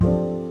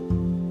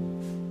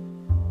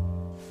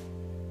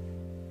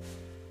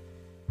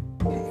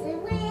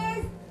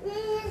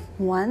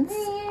Once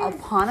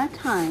upon a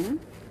time,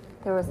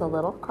 there was a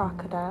little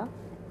crocodile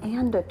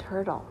and a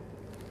turtle,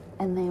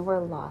 and they were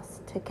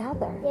lost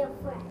together. They're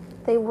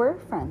friends. They were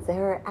friends. They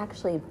were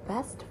actually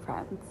best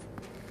friends.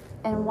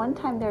 And one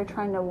time they were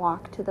trying to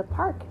walk to the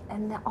park,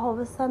 and all of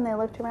a sudden they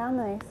looked around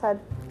and they said,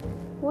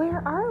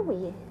 "Where are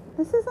we?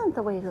 This isn't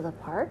the way to the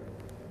park."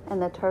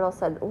 And the turtle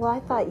said, "Well,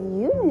 I thought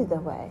you knew the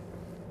way."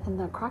 And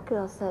the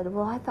crocodile said,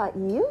 "Well, I thought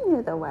you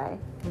knew the way."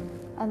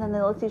 And then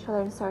they looked at each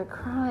other and started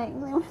crying.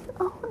 They went,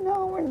 "Oh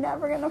no, we're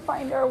never going to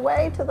find our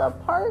way to the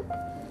park."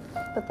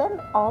 But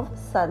then all of a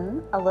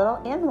sudden, a little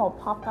animal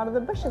popped out of the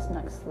bushes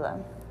next to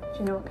them. Do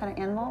you know what kind of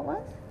animal it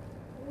was?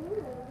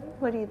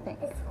 What do you think?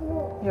 It's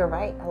cool. You're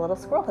right. A little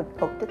squirrel had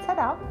poked its head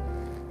out,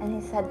 and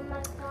he said, Oh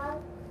my God,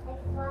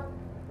 I thought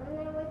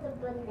when there was a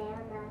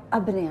banana. "A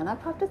banana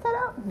popped its head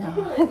out?" No,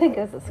 I think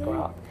it was a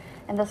squirrel.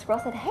 And the squirrel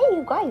said, "Hey,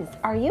 you guys,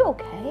 are you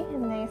okay?"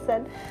 And they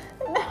said,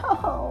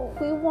 "No,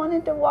 we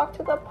wanted to walk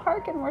to the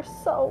park and we're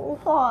so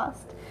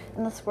lost."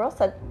 And the squirrel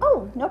said,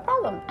 "Oh, no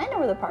problem. I know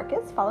where the park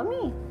is. Follow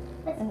me."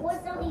 But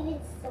squirrels don't even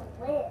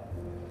swim.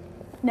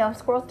 No,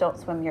 squirrels don't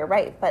swim, you're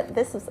right, but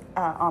this is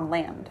on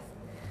land.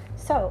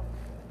 So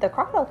the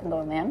crocodile can go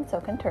on land,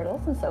 so can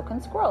turtles, and so can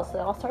squirrels. So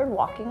they all started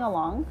walking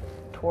along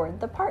toward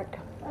the park.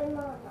 Hey,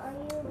 Mom, are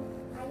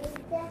you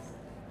just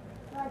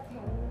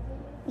pretending?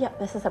 Yep,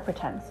 this is a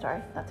pretend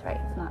story. That's right.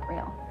 It's not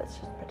real. It's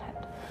just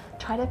pretend.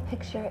 Try to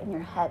picture it in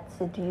your head.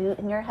 So do you,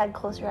 in your head,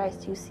 close your eyes,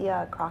 do you see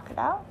a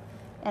crocodile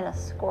and a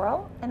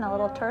squirrel and a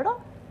little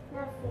turtle?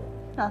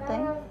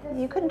 Nothing. Nothing?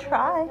 You can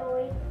try.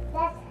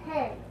 That's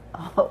him.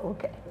 Oh,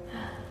 okay.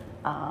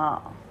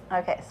 Oh,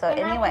 okay. So And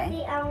anyway. I can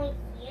see only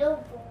you,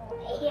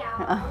 boy.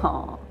 Yeah.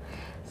 Oh.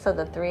 So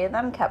the three of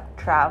them kept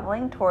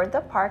traveling toward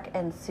the park,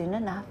 and soon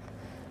enough,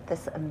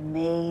 this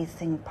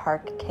amazing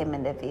park came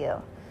into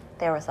view.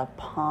 There was a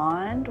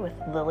pond with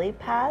lily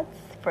pads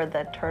for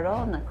the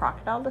turtle and the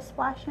crocodile to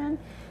splash in.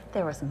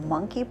 There was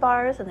monkey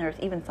bars, and there was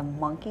even some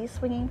monkeys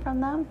swinging from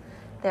them.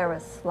 There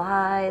was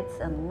slides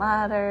and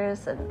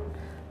ladders and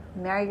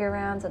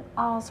merry-go-rounds and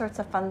all sorts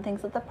of fun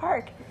things at the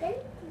park.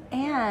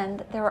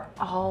 And there were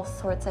all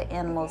sorts of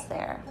animals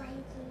there.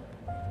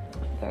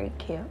 Very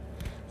cute.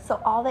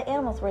 So all the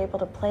animals were able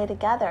to play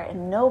together,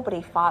 and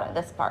nobody fought at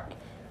this park.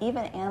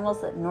 Even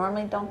animals that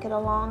normally don't get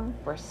along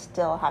were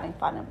still having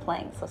fun and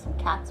playing. So some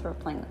cats were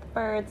playing with the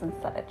birds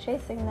instead of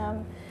chasing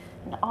them.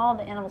 And all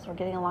the animals were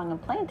getting along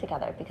and playing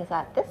together, because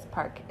at this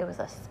park, it was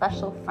a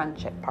special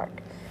friendship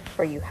park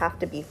where you have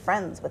to be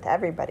friends with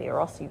everybody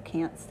or else you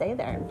can't stay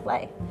there and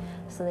play.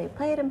 So they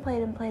played and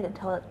played and played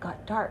until it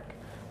got dark.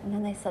 And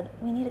then they said,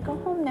 "We need to go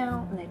home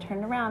now." And they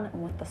turned around,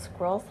 and with the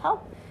squirrel's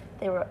help,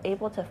 they were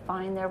able to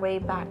find their way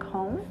back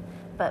home.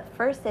 But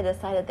first they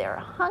decided they were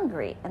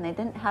hungry and they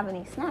didn't have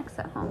any snacks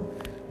at home.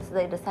 So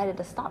they decided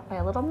to stop by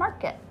a little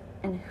market.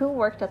 And who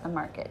worked at the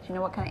market? Do you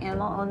know what kind of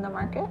animal owned the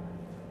market?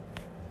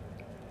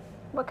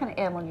 What kind of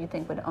animal do you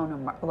think would own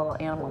a little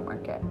animal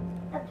market?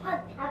 A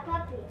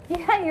puppy.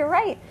 Yeah, you're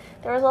right.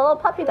 There was a little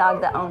puppy dog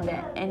that owned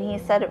it. And he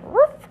said,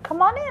 "Roof,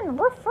 come on in,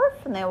 roof,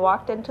 roof." And they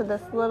walked into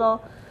this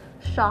little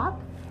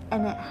shop,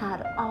 and it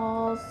had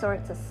all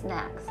sorts of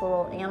snacks,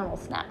 little animal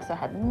snacks. So it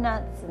had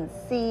nuts and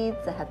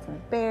seeds, it had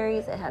some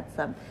berries, it had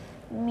some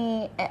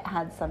meat, it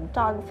had some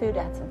dog food,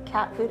 it had some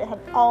cat food, it had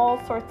all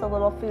sorts of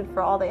little food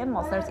for all the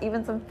animals. There's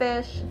even some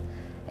fish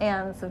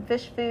and some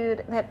fish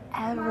food. They had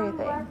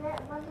everything. Was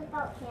it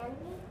about candy?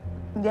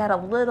 You had a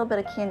little bit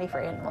of candy for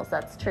animals,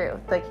 that's true.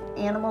 The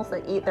animals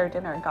that eat their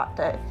dinner got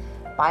to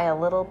buy a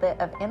little bit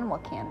of animal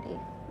candy.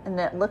 And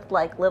it looked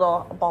like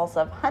little balls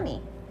of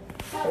honey.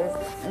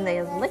 And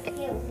they lick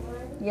it.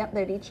 Yep,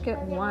 they'd each get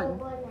one.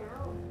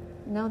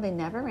 No, they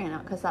never ran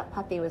out because that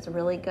puppy was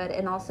really good.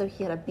 And also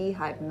he had a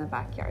beehive in the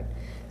backyard.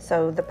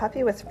 So the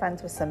puppy was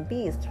friends with some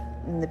bees,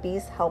 and the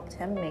bees helped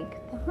him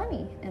make the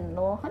honey and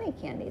little honey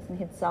candies. And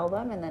he'd sell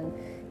them and then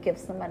give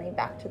some money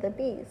back to the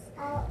bees.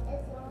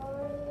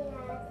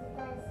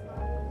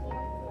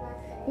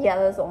 Yeah,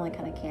 that was the only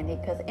kind of candy,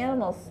 because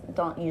animals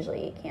don't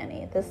usually eat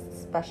candy. This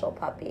special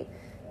puppy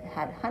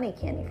had honey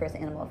candy for his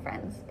animal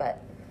friends, but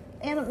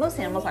most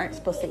animals aren't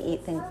supposed to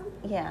eat things.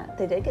 Yeah,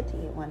 they did get to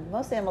eat one.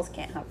 Most animals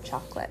can't have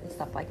chocolate and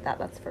stuff like that.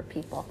 That's for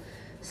people.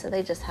 So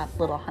they just have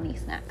little honey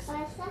snacks.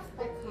 But it's just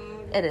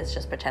pretend. It is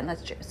just pretend,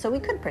 that's true. So we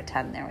could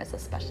pretend there was a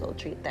special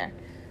treat there.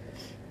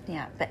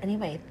 Yeah, but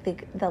anyway,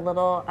 the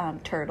little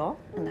turtle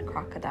and the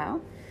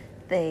crocodile,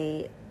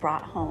 they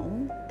brought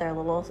home their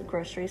little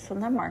groceries from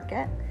the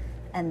market,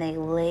 and they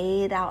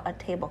laid out a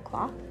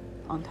tablecloth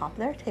on top of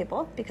their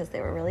table because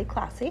they were really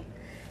classy.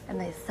 And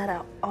they set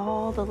out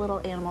all the little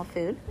animal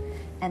food,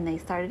 and they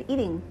started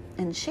eating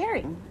and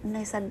sharing. And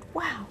they said,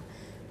 "Wow,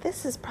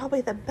 this is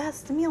probably the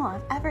best meal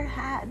I've ever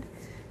had.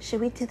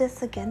 Should we do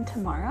this again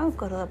tomorrow?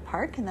 Go to the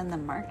park and then the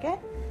market?"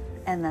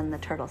 And then the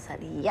turtle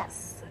said,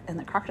 "Yes." And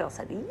the crocodile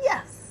said,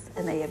 "Yes."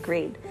 And they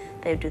agreed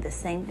they would do the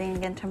same thing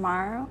again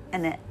tomorrow.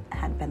 And it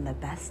had been the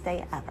best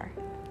day ever.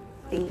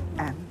 The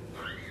end.